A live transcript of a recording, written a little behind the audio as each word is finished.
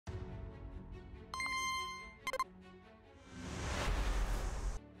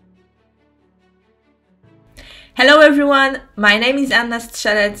Hello everyone, my name is Anna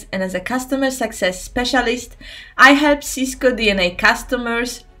Strzelec and as a customer success specialist, I help Cisco DNA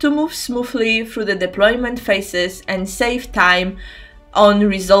customers to move smoothly through the deployment phases and save time on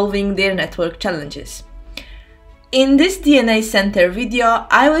resolving their network challenges. In this DNA Center video,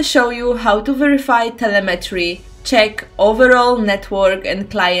 I will show you how to verify telemetry, check overall network and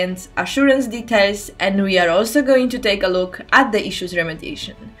client assurance details, and we are also going to take a look at the issues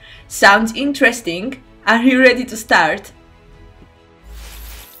remediation. Sounds interesting? Are you ready to start?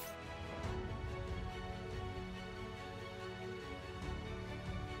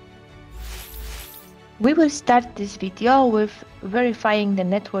 We will start this video with verifying the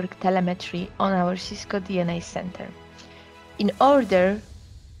network telemetry on our Cisco DNA Center. In order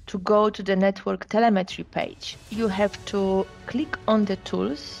to go to the network telemetry page, you have to click on the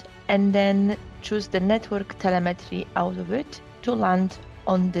tools and then choose the network telemetry out of it to land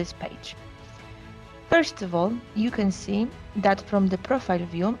on this page. First of all, you can see that from the profile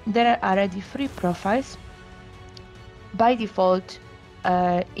view, there are already 3 profiles by default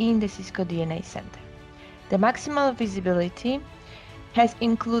in the Cisco DNA Center. The maximal visibility has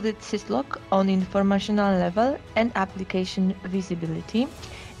included syslog on informational level and application visibility,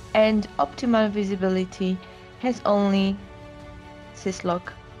 and optimal visibility has only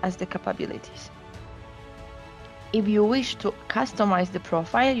syslog as the capabilities. If you wish to customize the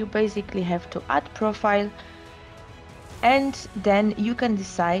profile, you basically have to add profile, and then you can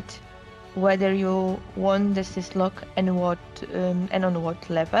decide whether you want the syslog and on what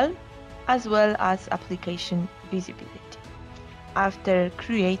level, as well as application visibility. After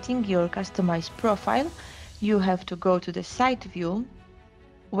creating your customized profile, you have to go to the site view,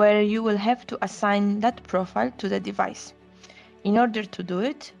 where you will have to assign that profile to the device. In order to do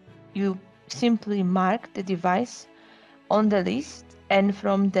it, you simply mark the device on the list, and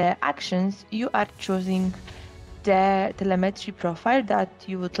from the actions you are choosing the telemetry profile that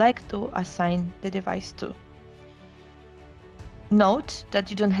you would like to assign the device to. Note that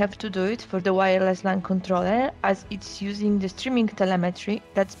you don't have to do it for the wireless LAN controller, as it's using the streaming telemetry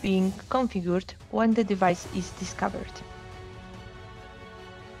that's being configured when the device is discovered.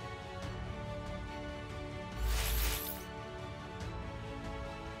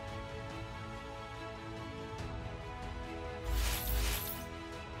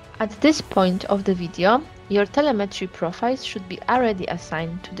 At this point of the video, your telemetry profiles should be already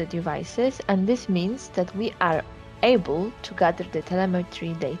assigned to the devices, and this means that we are able to gather the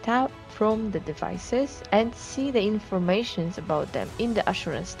telemetry data from the devices and see the information about them in the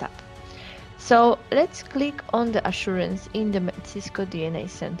Assurance tab. So let's click on the Assurance in the Cisco DNA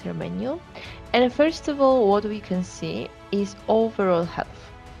Center menu, and first of all what we can see is overall health.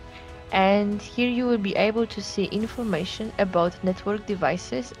 And here you will be able to see information about network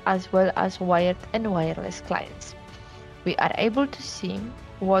devices as well as wired and wireless clients. We are able to see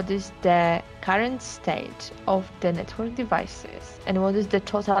what is the current state of the network devices and what is the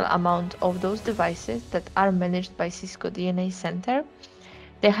total amount of those devices that are managed by Cisco DNA Center.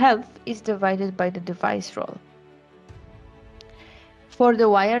 The health is divided by the device role. For the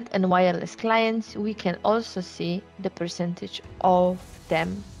wired and wireless clients, we can also see the percentage of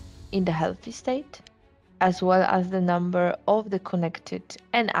them in the healthy state, as well as the number of the connected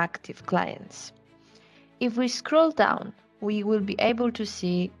and active clients. If we scroll down, we will be able to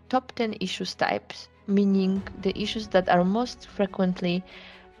see top 10 issues types, meaning the issues that are most frequently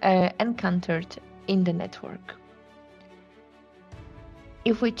encountered in the network.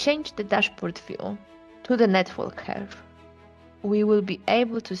 If we change the dashboard view to the network health, we will be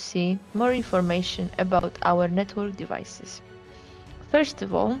able to see more information about our network devices. First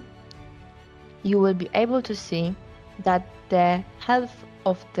of all, you will be able to see that the health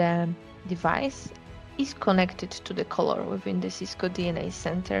of the device is connected to the color within the Cisco DNA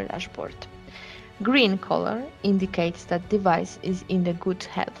Center dashboard. Green color indicates that device is in the good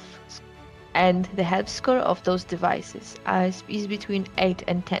health, and the health score of those devices is between 8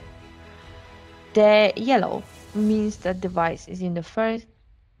 and 10. The yellow means that device is in the first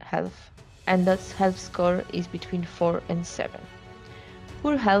health, and that health score is between 4 and 7.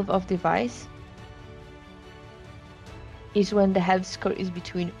 Poor health of device is when the health score is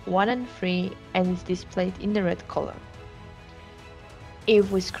between 1 and 3 and is displayed in the red color.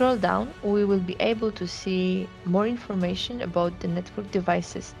 If we scroll down, we will be able to see more information about the network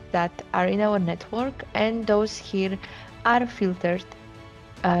devices that are in our network, and those here are filtered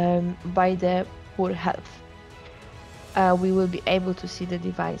by the poor health. We will be able to see the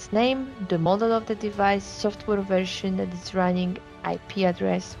device name, the model of the device, software version that is running, IP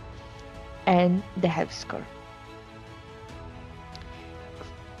address, and the health score.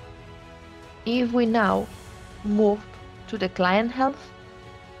 If we now move to the client health,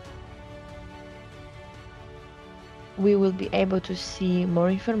 we will be able to see more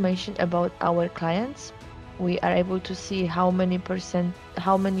information about our clients. We are able to see how many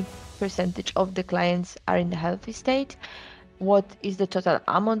percentage of the clients are in the healthy state, what is the total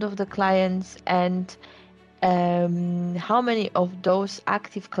amount of the clients, and how many of those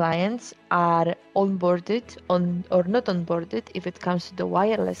active clients are onboarded or not onboarded if it comes to the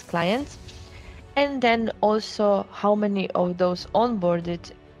wireless clients, and then also how many of those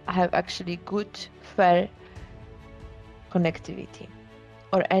onboarded have actually good, fair connectivity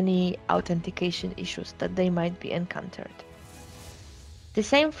or any authentication issues that they might be encountered. The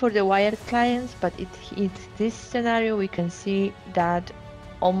same for the wired clients, but in this scenario we can see that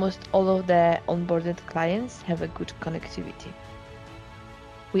almost all of the onboarded clients have a good connectivity.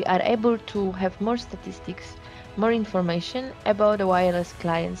 We are able to have more statistics, more information about the wireless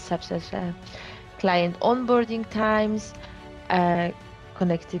clients, such as client onboarding times,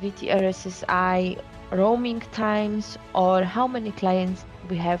 connectivity RSSI, roaming times, or how many clients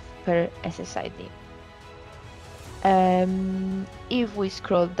we have per SSID. If we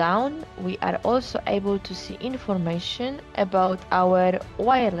scroll down, we are also able to see information about our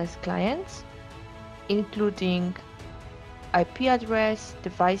wireless clients, including IP address,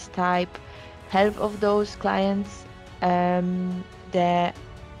 device type, health of those clients, the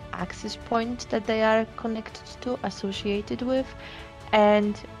access point that they are connected to, associated with,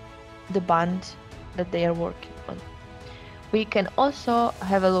 and the band that they are working on. We can also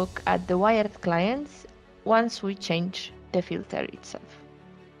have a look at the wired clients once we change the filter itself.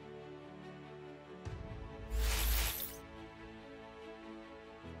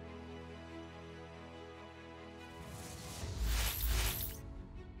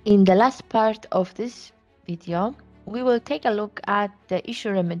 In the last part of this video, we will take a look at the issue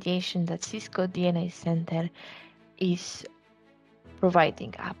remediation that Cisco DNA Center is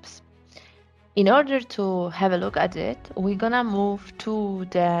providing us. In order to have a look at it, we're gonna move to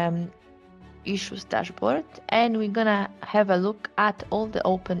the issues dashboard and we're gonna have a look at all the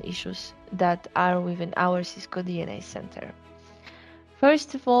open issues that are within our Cisco DNA Center.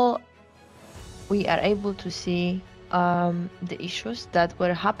 First of all, we are able to see the issues that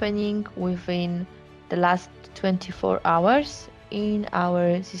were happening within the last 24 hours in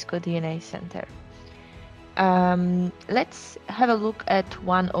our Cisco DNA Center. Let's have a look at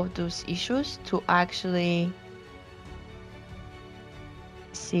one of those issues to actually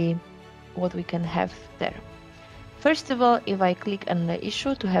see what we can have there. First of all, if I click on the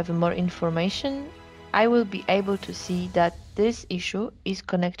issue to have more information, I will be able to see that this issue is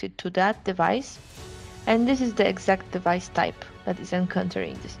connected to that device, and this is the exact device type that is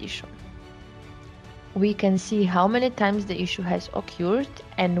encountering this issue. We can see how many times the issue has occurred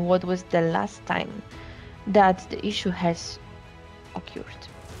and what was the last time that the issue has occurred.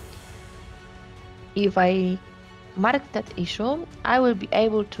 If I mark that issue, I will be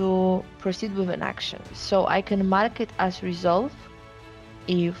able to proceed with an action. So I can mark it as resolved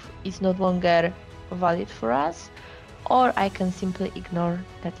if it's no longer valid for us, or I can simply ignore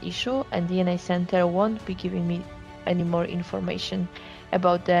that issue and DNA Center won't be giving me any more information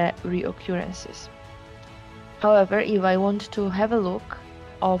about the reoccurrences. However, if I want to have a look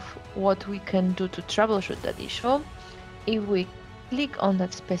of what we can do to troubleshoot that issue, if we click on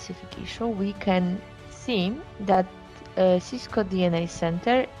that specific issue, we can see that Cisco DNA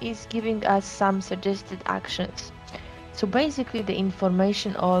Center is giving us some suggested actions. So basically the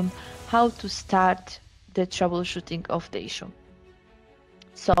information on how to start the troubleshooting of the issue.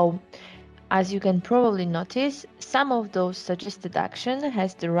 So as you can probably notice, some of those suggested action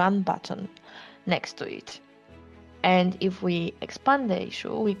has the run button next to it. And if we expand the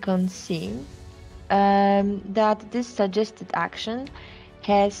issue, we can see that this suggested action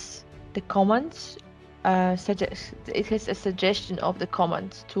has the commands, it has a suggestion of the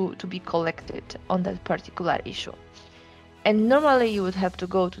commands to be collected on that particular issue. And normally you would have to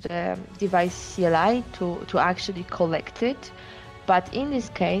go to the device CLI to actually collect it. But in this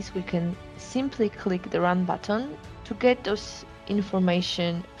case, we can simply click the run button to get those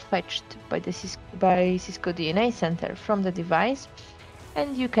information fetched by Cisco DNA Center from the device,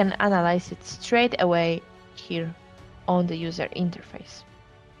 and you can analyze it straight away here on the user interface.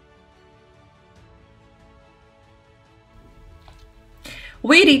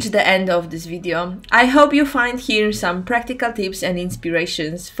 We reached the end of this video. I hope you find here some practical tips and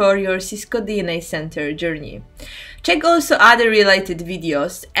inspirations for your Cisco DNA Center journey. Check also other related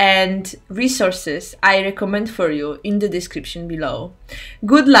videos and resources I recommend for you in the description below.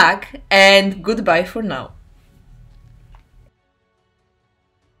 Good luck and goodbye for now.